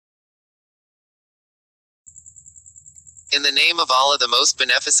In the name of Allah, the most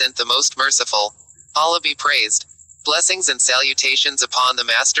beneficent, the most merciful. Allah be praised. Blessings and salutations upon the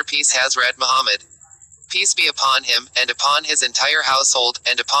Master Piece Hazrat Muhammad. Peace be upon him, and upon his entire household,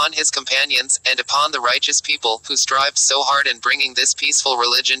 and upon his companions, and upon the righteous people, who strived so hard in bringing this peaceful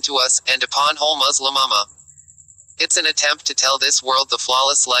religion to us, and upon whole Muslim Ummah. It's an attempt to tell this world the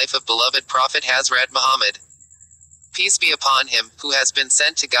flawless life of Beloved Prophet Hazrat Muhammad. Peace be upon him, who has been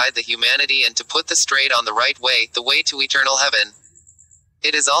sent to guide the humanity and to put the straight on the right way, the way to eternal heaven.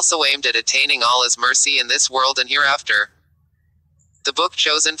 It is also aimed at attaining Allah's mercy in this world and hereafter. The book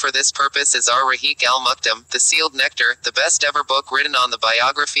chosen for this purpose is Ar Raheeq Al Mukhtum, the Sealed Nectar, the best ever book written on the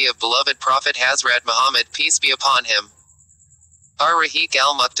biography of Beloved Prophet Hazrat Muhammad, peace be upon him. Ar Raheeq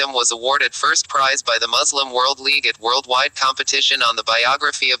Al Mukhtum was awarded first prize by the Muslim World League at worldwide competition on the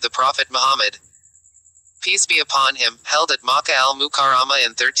biography of the Prophet Muhammad. Peace be upon him, held at Makkah Al-Mukarramah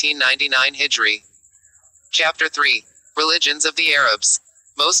in 1399 Hijri. Chapter 3. Religions of the Arabs.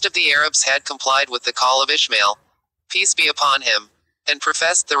 Most of the Arabs had complied with the call of Ishmael, peace be upon him, and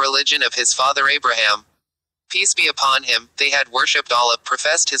professed the religion of his father Abraham. Peace be upon him, they had worshipped Allah,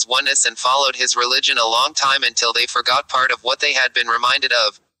 professed his oneness and followed his religion a long time until they forgot part of what they had been reminded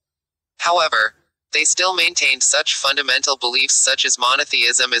of. However, they still maintained such fundamental beliefs such as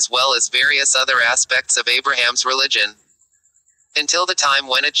monotheism as well as various other aspects of Abraham's religion. Until the time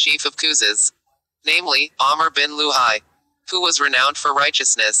when a chief of Khuzas, namely, Amr bin Luhai, who was renowned for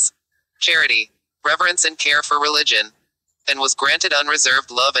righteousness, charity, reverence and care for religion, and was granted unreserved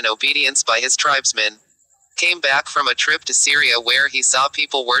love and obedience by his tribesmen, came back from a trip to Syria where he saw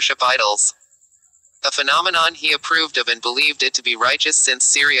people worship idols. A phenomenon he approved of and believed it to be righteous since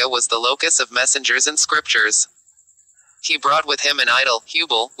Syria was the locus of messengers and scriptures. He brought with him an idol,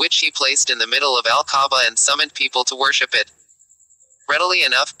 Hubal, which he placed in the middle of Al-Kaaba and summoned people to worship it. Readily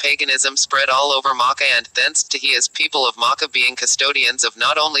enough, paganism spread all over Makkah, and thence to he as people of Makkah being custodians of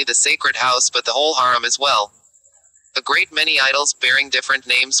not only the sacred house but the whole haram as well. A great many idols, bearing different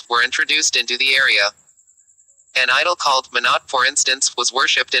names, were introduced into the area. An idol called Manat, for instance, was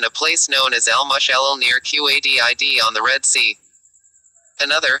worshipped in a place known as Al-Mushallal near Qaid on the Red Sea.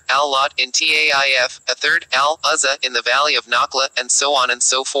 Another, Al-Lat, in Taif, a third, Al-Uzza, in the valley of Nakhla, and so on and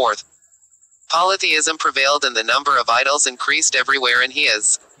so forth. Polytheism prevailed and the number of idols increased everywhere in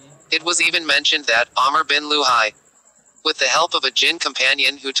Hijaz. It was even mentioned that Amr bin Luhai, with the help of a jinn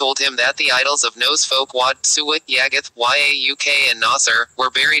companion who told him that the idols of Nose folk Wad, Suwat, Yagath, Yauk and Nasr, were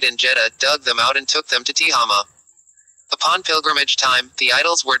buried in Jeddah, dug them out and took them to Tihama. Upon pilgrimage time, the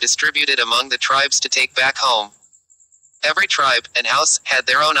idols were distributed among the tribes to take back home. Every tribe and house had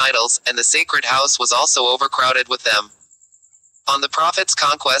their own idols, and the sacred house was also overcrowded with them. On the Prophet's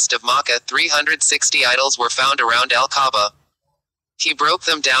conquest of Makkah, 360 idols were found around Al-Kaaba. He broke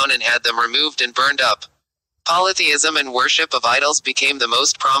them down and had them removed and burned up. Polytheism and worship of idols became the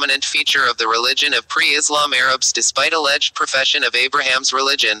most prominent feature of the religion of pre-Islam Arabs despite alleged profession of Abraham's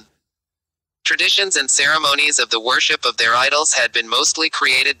religion. Traditions and ceremonies of the worship of their idols had been mostly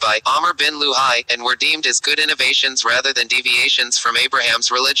created by Amr bin Luhai and were deemed as good innovations rather than deviations from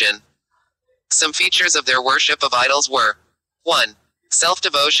Abraham's religion. Some features of their worship of idols were: 1.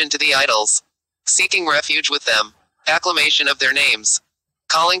 Self-devotion to the idols. Seeking refuge with them. Acclamation of their names.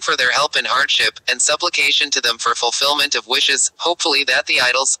 Calling for their help in hardship, and supplication to them for fulfillment of wishes, hopefully that the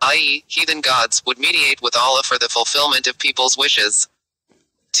idols, i.e., heathen gods, would mediate with Allah for the fulfillment of people's wishes.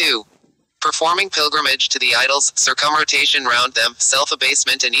 2. Performing pilgrimage to the idols, circumrotation round them,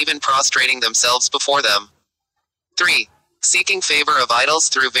 self-abasement and even prostrating themselves before them. 3. Seeking favor of idols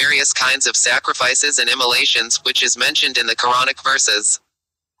through various kinds of sacrifices and immolations, which is mentioned in the Quranic verses.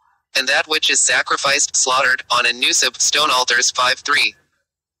 And that which is sacrificed, slaughtered, on an nusub, stone altars 5:3.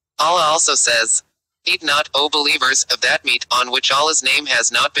 Allah also says, "Eat not, O believers, of that meat, on which Allah's name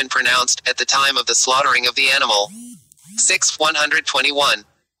has not been pronounced, at the time of the slaughtering of the animal." 6:121.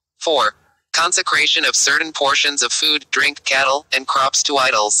 4. Consecration of certain portions of food, drink, cattle, and crops to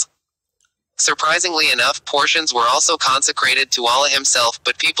idols. Surprisingly enough, portions were also consecrated to Allah himself,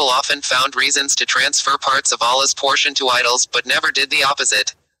 but people often found reasons to transfer parts of Allah's portion to idols, but never did the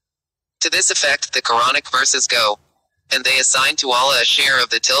opposite. To this effect, the Quranic verses go, "And they assign to Allah a share of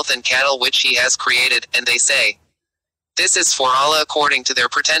the tilth and cattle which He has created, and they say, 'This is for Allah,' according to their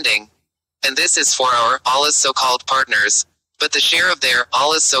pretending. And this is for our, Allah's so-called partners. But the share of their,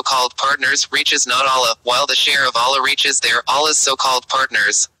 Allah's so-called partners, reaches not Allah, while the share of Allah reaches their, Allah's so-called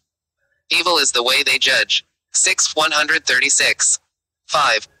partners. Evil is the way they judge." 6:136.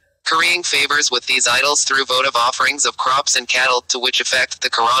 5. Currying favors with these idols through votive offerings of crops and cattle, to which effect the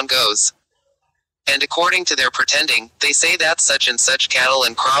Quran goes, And according to their pretending, they say that such and such cattle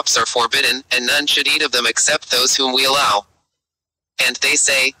and crops are forbidden, and none should eat of them except those whom we allow. And they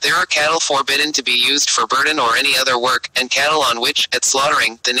say, there are cattle forbidden to be used for burden or any other work, and cattle on which, at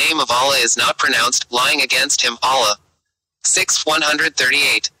slaughtering, the name of Allah is not pronounced, lying against him, Allah.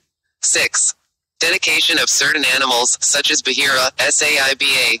 6:138. 6. Dedication of certain animals, such as Bahira,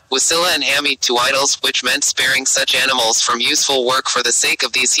 Saiba, Wasila and Hami, to idols, which meant sparing such animals from useful work for the sake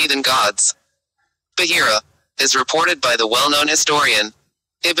of these heathen gods. Bahira, is reported by the well-known historian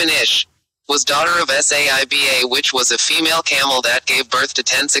Ibn Ish, was daughter of Saiba, which was a female camel that gave birth to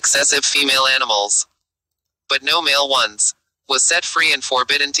 10 successive female animals. But no male ones. Was set free and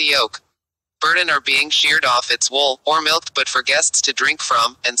forbidden to yoke. Burden or being sheared off its wool, or milked but for guests to drink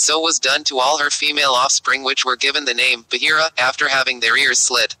from, and so was done to all her female offspring, which were given the name Bahira, after having their ears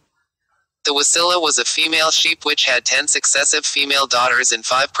slit. The Wasila was a female sheep which had 10 successive female daughters in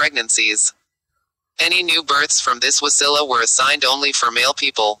 5 pregnancies. Any new births from this Wasila were assigned only for male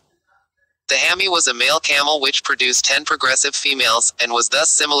people. The Hami was a male camel which produced 10 progressive females, and was thus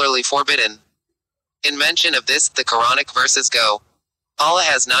similarly forbidden. In mention of this, the Quranic verses go. Allah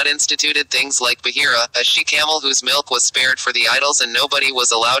has not instituted things like Bahira, a she-camel whose milk was spared for the idols and nobody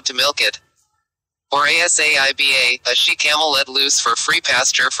was allowed to milk it. Or Asaiba, a she-camel let loose for free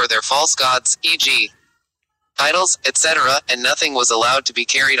pasture for their false gods, e.g. idols, etc., and nothing was allowed to be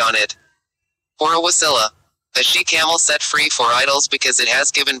carried on it. Or a Wasila, a she-camel set free for idols because it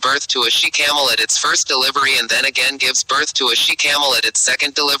has given birth to a she-camel at its first delivery and then again gives birth to a she-camel at its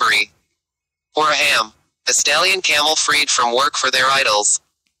second delivery. Or a ham, a stallion camel freed from work for their idols.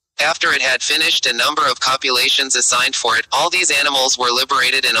 After it had finished a number of copulations assigned for it, all these animals were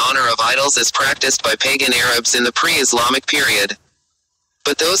liberated in honor of idols as practiced by pagan Arabs in the pre-Islamic period.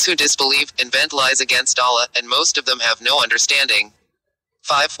 But those who disbelieve, invent lies against Allah, and most of them have no understanding.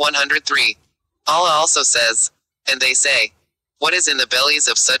 5:103. Allah also says, and they say, what is in the bellies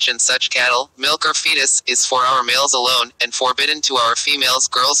of such and such cattle, milk or fetus, is for our males alone, and forbidden to our females,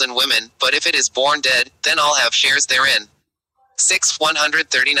 girls and women, but if it is born dead, then all have shares therein.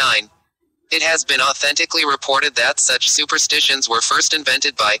 6:139. It has been authentically reported that such superstitions were first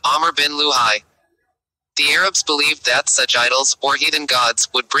invented by Amr bin Luhai. The Arabs believed that such idols, or heathen gods,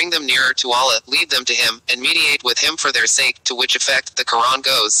 would bring them nearer to Allah, lead them to Him, and mediate with Him for their sake, to which effect the Quran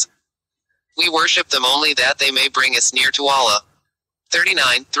goes. We worship them only that they may bring us near to Allah.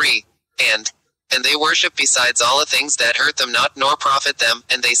 39:3. And they worship besides Allah things that hurt them not nor profit them,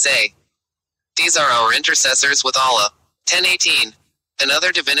 and they say, these are our intercessors with Allah. 10:18.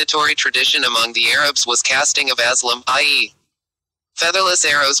 Another divinatory tradition among the Arabs was casting of aslam, i.e., featherless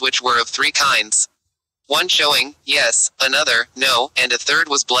arrows, which were of 3 kinds. One showing, yes, another, no, and a third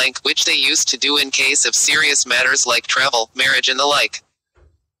was blank, which they used to do in case of serious matters like travel, marriage and the like.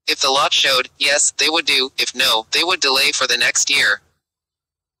 If the lot showed, yes, they would do, if no, they would delay for the next year.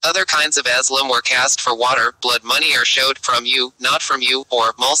 Other kinds of aslam were cast for water, blood money, or showed, from you, not from you,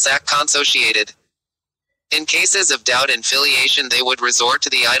 or mulsak consociated. In cases of doubt and filiation they would resort to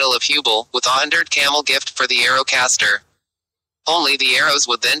the idol of Hubal, with 100 camel gift for the arrow caster. Only the arrows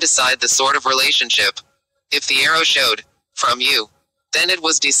would then decide the sort of relationship. If the arrow showed, from you, then it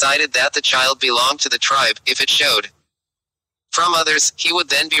was decided that the child belonged to the tribe. If it showed from others, he would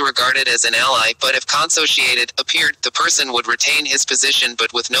then be regarded as an ally, but if consociated, appeared, the person would retain his position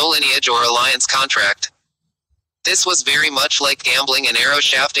but with no lineage or alliance contract. This was very much like gambling and arrow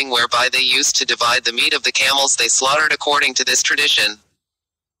shafting, whereby they used to divide the meat of the camels they slaughtered according to this tradition.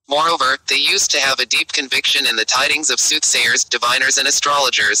 Moreover, they used to have a deep conviction in the tidings of soothsayers, diviners and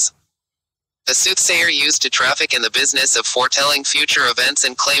astrologers. A soothsayer used to traffic in the business of foretelling future events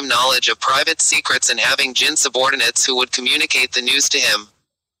and claim knowledge of private secrets, and having jinn subordinates who would communicate the news to him.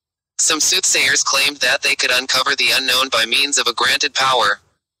 Some soothsayers claimed that they could uncover the unknown by means of a granted power,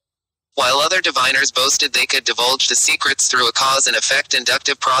 while other diviners boasted they could divulge the secrets through a cause and effect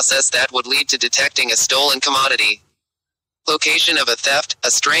inductive process that would lead to detecting a stolen commodity, location of a theft, a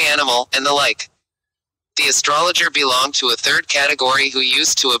stray animal, and the like. The astrologer belonged to a third category who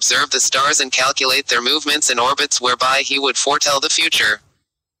used to observe the stars and calculate their movements and orbits, whereby he would foretell the future.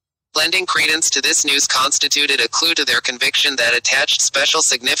 Lending credence to this news constituted a clue to their conviction that attached special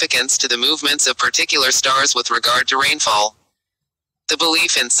significance to the movements of particular stars with regard to rainfall. The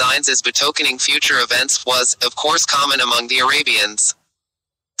belief in signs as betokening future events was, of course, common among the Arabians.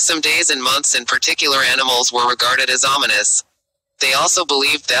 Some days and months and particular animals were regarded as ominous. They also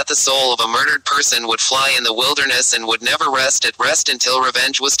believed that the soul of a murdered person would fly in the wilderness and would never rest at rest until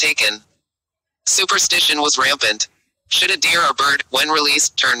revenge was taken. Superstition was rampant. Should a deer or bird, when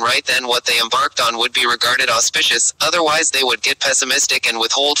released, turn right, then what they embarked on would be regarded auspicious, otherwise they would get pessimistic and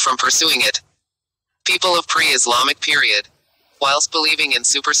withhold from pursuing it. People of pre-Islamic period, whilst believing in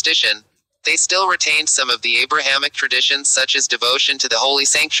superstition, they still retained some of the Abrahamic traditions such as devotion to the holy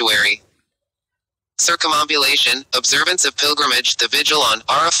sanctuary. Circumambulation, observance of pilgrimage, the vigil on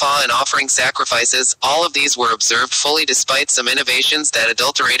Arafah and offering sacrifices, all of these were observed fully despite some innovations that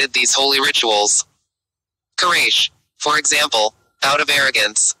adulterated these holy rituals. Quraysh, for example, out of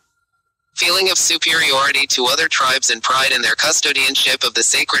arrogance, feeling of superiority to other tribes and pride in their custodianship of the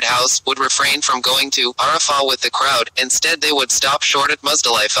sacred house, would refrain from going to Arafah with the crowd, instead they would stop short at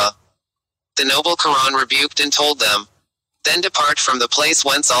Muzdalifah. The noble Quran rebuked and told them, "Then depart from the place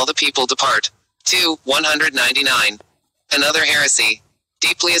whence all the people depart." 199. Another heresy,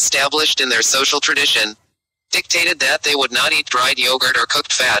 deeply established in their social tradition, dictated that they would not eat dried yogurt or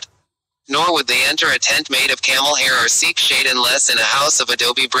cooked fat, nor would they enter a tent made of camel hair or seek shade unless in a house of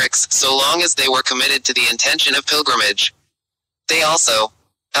adobe bricks, so long as they were committed to the intention of pilgrimage. They also,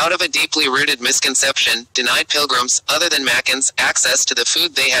 out of a deeply rooted misconception, denied pilgrims, other than Makkans, access to the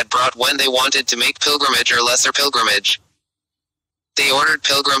food they had brought when they wanted to make pilgrimage or lesser pilgrimage. They ordered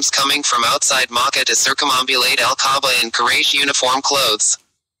pilgrims coming from outside Makkah to circumambulate Al-Kaaba in Quraysh uniform clothes.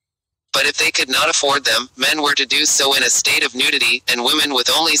 But if they could not afford them, men were to do so in a state of nudity, and women with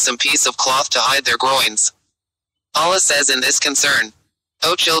only some piece of cloth to hide their groins. Allah says in this concern,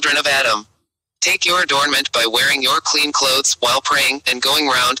 "O children of Adam, take your adornment by wearing your clean clothes while praying and going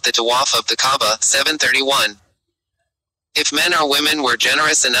round the tawaf of the Kaaba." 731. If men or women were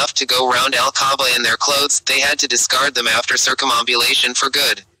generous enough to go round Al-Kaaba in their clothes, they had to discard them after circumambulation for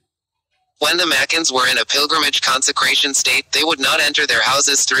good. When the Makkans were in a pilgrimage consecration state, they would not enter their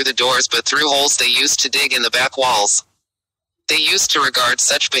houses through the doors but through holes they used to dig in the back walls. They used to regard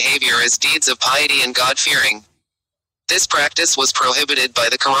such behavior as deeds of piety and God-fearing. This practice was prohibited by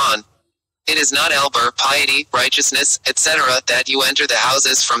the Quran. It is not al-bir, piety, righteousness, etc., that you enter the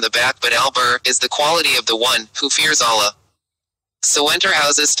houses from the back, but al-bir is the quality of the one who fears Allah. So enter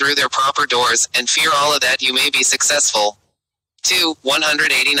houses through their proper doors, and fear Allah that you may be successful.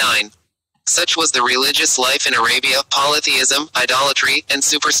 189. Such was the religious life in Arabia: polytheism, idolatry, and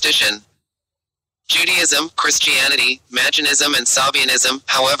superstition. Judaism, Christianity, Magianism and Sabianism,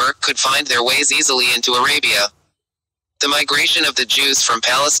 however, could find their ways easily into Arabia. The migration of the Jews from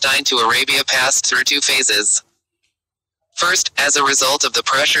Palestine to Arabia passed through two phases. First, as a result of the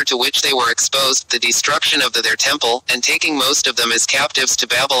pressure to which they were exposed, the destruction of their temple, and taking most of them as captives to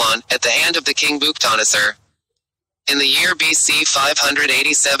Babylon, at the hand of the king Bukhtanasar. In the year BC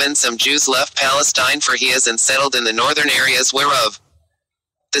 587, some Jews left Palestine for Hijaz and settled in the northern areas whereof.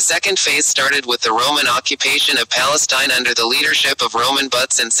 The second phase started with the Roman occupation of Palestine under the leadership of Roman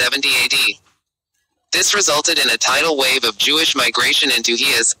Buts in 70 AD. This resulted in a tidal wave of Jewish migration into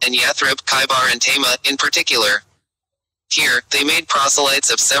Hijaz, and Yathrib, Khaybar and Tama, in particular. Here, they made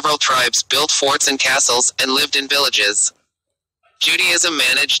proselytes of several tribes, built forts and castles, and lived in villages. Judaism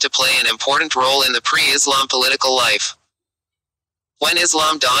managed to play an important role in the pre-Islam political life. When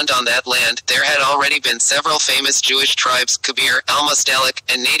Islam dawned on that land, there had already been several famous Jewish tribes: Kabir, Al-Mustalik,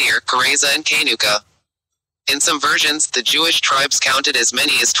 and Nadir, Qurayza and Kainuka. In some versions, the Jewish tribes counted as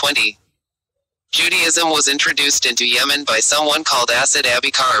many as 20. Judaism was introduced into Yemen by someone called Asad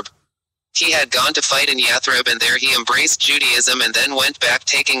Abi Karb. He had gone to fight in Yathrib, and there he embraced Judaism and then went back,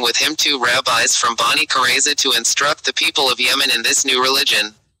 taking with him 2 rabbis from Bani Qurayza to instruct the people of Yemen in this new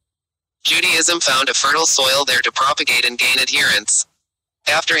religion. Judaism found a fertile soil there to propagate and gain adherents.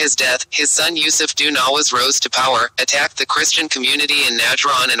 After his death, his son Yusuf Nawaz rose to power, attacked the Christian community in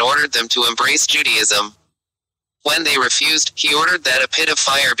Najran and ordered them to embrace Judaism. When they refused, he ordered that a pit of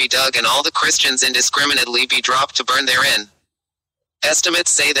fire be dug and all the Christians indiscriminately be dropped to burn therein.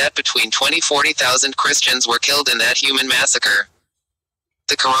 Estimates say that between 20–40,000 Christians were killed in that human massacre.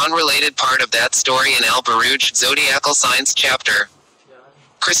 The Quran related part of that story in Al-Buruj, Zodiacal Signs chapter.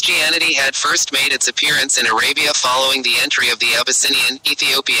 Christianity had first made its appearance in Arabia following the entry of the Abyssinian,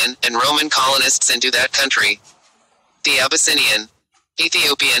 Ethiopian, and Roman colonists into that country. The Abyssinian,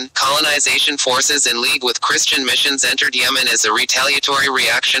 Ethiopian colonization forces in league with Christian missions entered Yemen as a retaliatory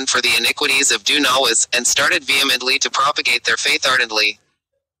reaction for the iniquities of Nawaz, and started vehemently to propagate their faith ardently.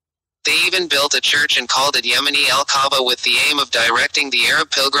 They even built a church and called it Yemeni al-Kaaba with the aim of directing the Arab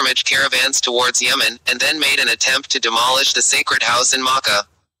pilgrimage caravans towards Yemen, and then made an attempt to demolish the sacred house in Makkah.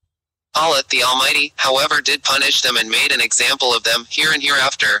 Allah, the Almighty, however, did punish them and made an example of them, here and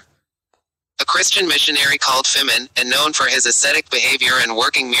hereafter. A Christian missionary called Fiman, and known for his ascetic behavior and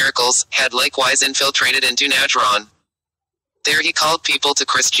working miracles, had likewise infiltrated into Najran. There he called people to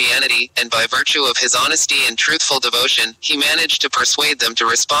Christianity, and by virtue of his honesty and truthful devotion, he managed to persuade them to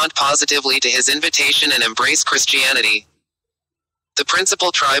respond positively to his invitation and embrace Christianity. The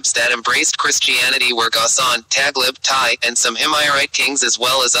principal tribes that embraced Christianity were Ghassan, Taglib, Tai, and some Himayarite kings as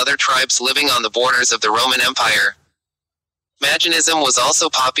well as other tribes living on the borders of the Roman Empire. Magianism was also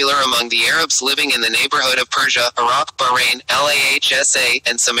popular among the Arabs living in the neighborhood of Persia, Iraq, Bahrain, Al-Ahsa,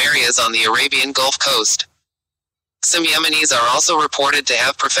 and some areas on the Arabian Gulf Coast. Some Yemenis are also reported to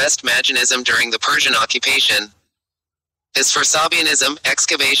have professed Magianism during the Persian occupation. As for Sabianism,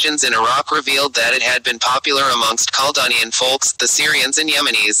 excavations in Iraq revealed that it had been popular amongst Chaldanian folks, the Syrians and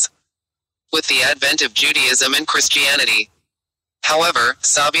Yemenis, with the advent of Judaism and Christianity. However,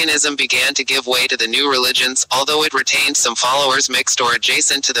 Sabianism began to give way to the new religions, although it retained some followers mixed or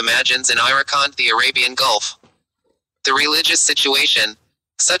adjacent to the Magians in Iraq and the Arabian Gulf. The religious situation.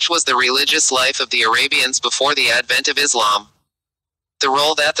 Such was the religious life of the Arabians before the advent of Islam. The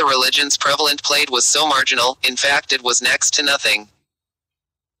role that the religions prevalent played was so marginal, in fact it was next to nothing.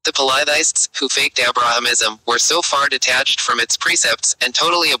 The polytheists, who faked Abrahamism, were so far detached from its precepts, and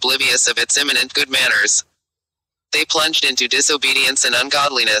totally oblivious of its imminent good manners. They plunged into disobedience and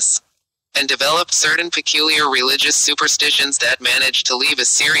ungodliness, and developed certain peculiar religious superstitions that managed to leave a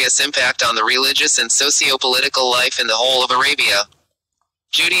serious impact on the religious and socio-political life in the whole of Arabia.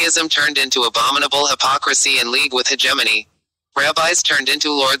 Judaism turned into abominable hypocrisy and league with hegemony. Rabbis turned into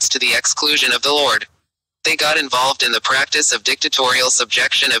lords to the exclusion of the Lord. They got involved in the practice of dictatorial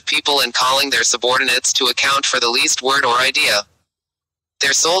subjection of people and calling their subordinates to account for the least word or idea.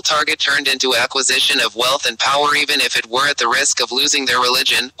 Their sole target turned into acquisition of wealth and power even if it were at the risk of losing their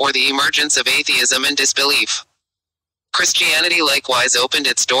religion, or the emergence of atheism and disbelief. Christianity likewise opened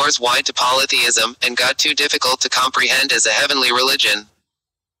its doors wide to polytheism, and got too difficult to comprehend as a heavenly religion.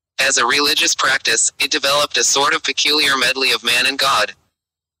 As a religious practice, it developed a sort of peculiar medley of man and God.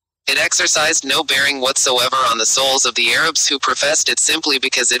 It exercised no bearing whatsoever on the souls of the Arabs who professed it simply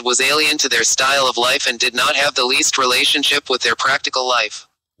because it was alien to their style of life and did not have the least relationship with their practical life.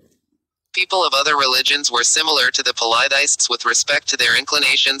 People of other religions were similar to the polytheists with respect to their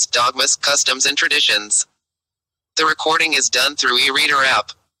inclinations, dogmas, customs and traditions. The recording is done through e-reader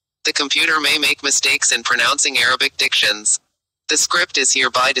app. The computer may make mistakes in pronouncing Arabic dictions. The script is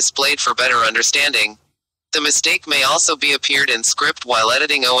hereby displayed for better understanding. The mistake may also be appeared in script while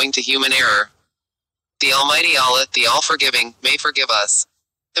editing owing to human error. The Almighty Allah, the All-Forgiving, may forgive us.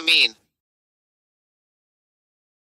 Ameen.